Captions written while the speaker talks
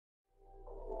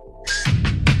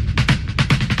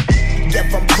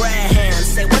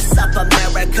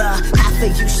America. Half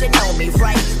of you should know me,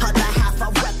 right? Other half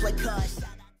are replicas.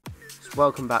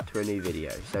 Welcome back to a new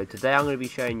video. So today I'm going to be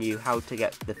showing you how to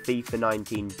get the FIFA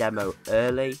 19 demo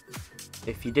early.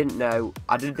 If you didn't know,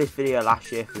 I did this video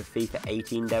last year for the FIFA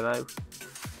 18 demo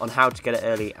on how to get it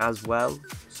early as well.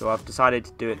 So I've decided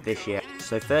to do it this year.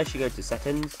 So first you go to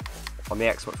settings on the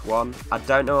Xbox One. I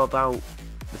don't know about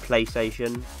the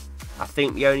PlayStation. I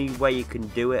think the only way you can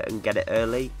do it and get it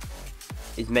early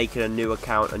is making a new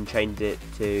account and change it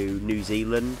to New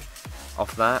Zealand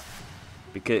off that,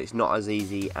 because it's not as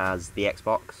easy as the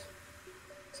Xbox.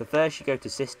 So first you go to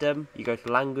system, you go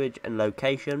to language and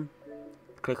location,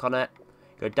 click on it,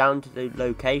 go down to the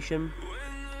location,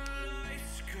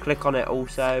 click on it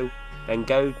also, then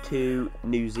go to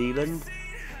New Zealand.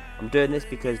 I'm doing this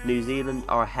because New Zealand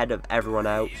are ahead of everyone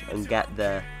else and get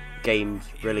the games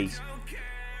released.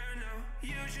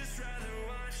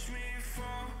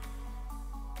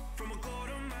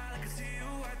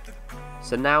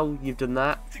 So now you've done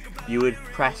that, you would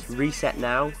press reset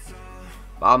now,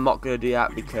 but I'm not going to do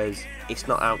that because it's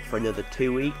not out for another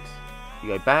 2 weeks. You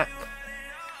go back,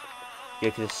 you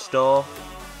go to the store,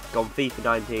 go on FIFA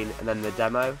 19 and then the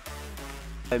demo.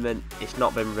 At the moment it's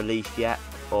not been released yet,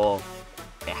 or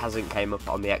it hasn't came up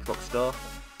on the Xbox store.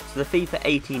 So the FIFA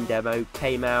 18 demo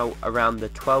came out around the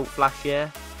 12th last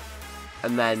year,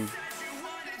 and then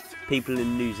people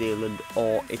in New Zealand,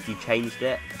 or if you changed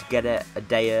it, to get it a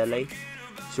day early.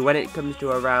 So when it comes to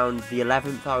around the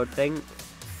 11th, I would think,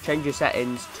 change your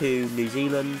settings to New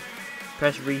Zealand,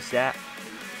 press reset,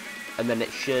 and then it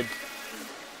should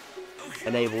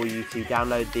enable you to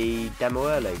download the demo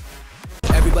early.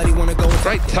 Everybody wanna go.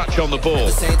 Great touch on the ball. At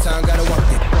the same time, gotta walk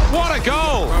it. What a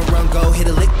goal! Run, go, hit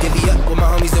a lick, divvy up with my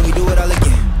homies, and we do it all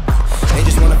again. They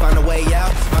just wanna find a way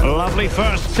out. Lovely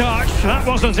first touch. That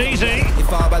wasn't easy. You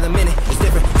fall by the minute, it's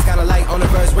different. It's kinda like on the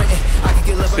verse written. I could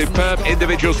get love. Superb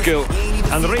individual skill.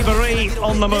 And Ribéry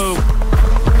on the move.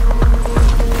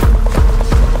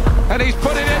 And he's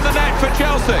put it in the net for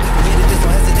Chelsea.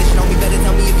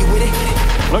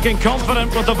 Looking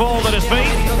confident with the ball at his feet.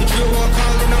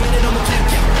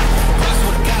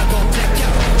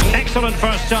 Excellent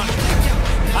first touch.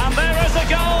 And there is a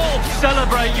goal.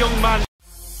 Celebrate, young man.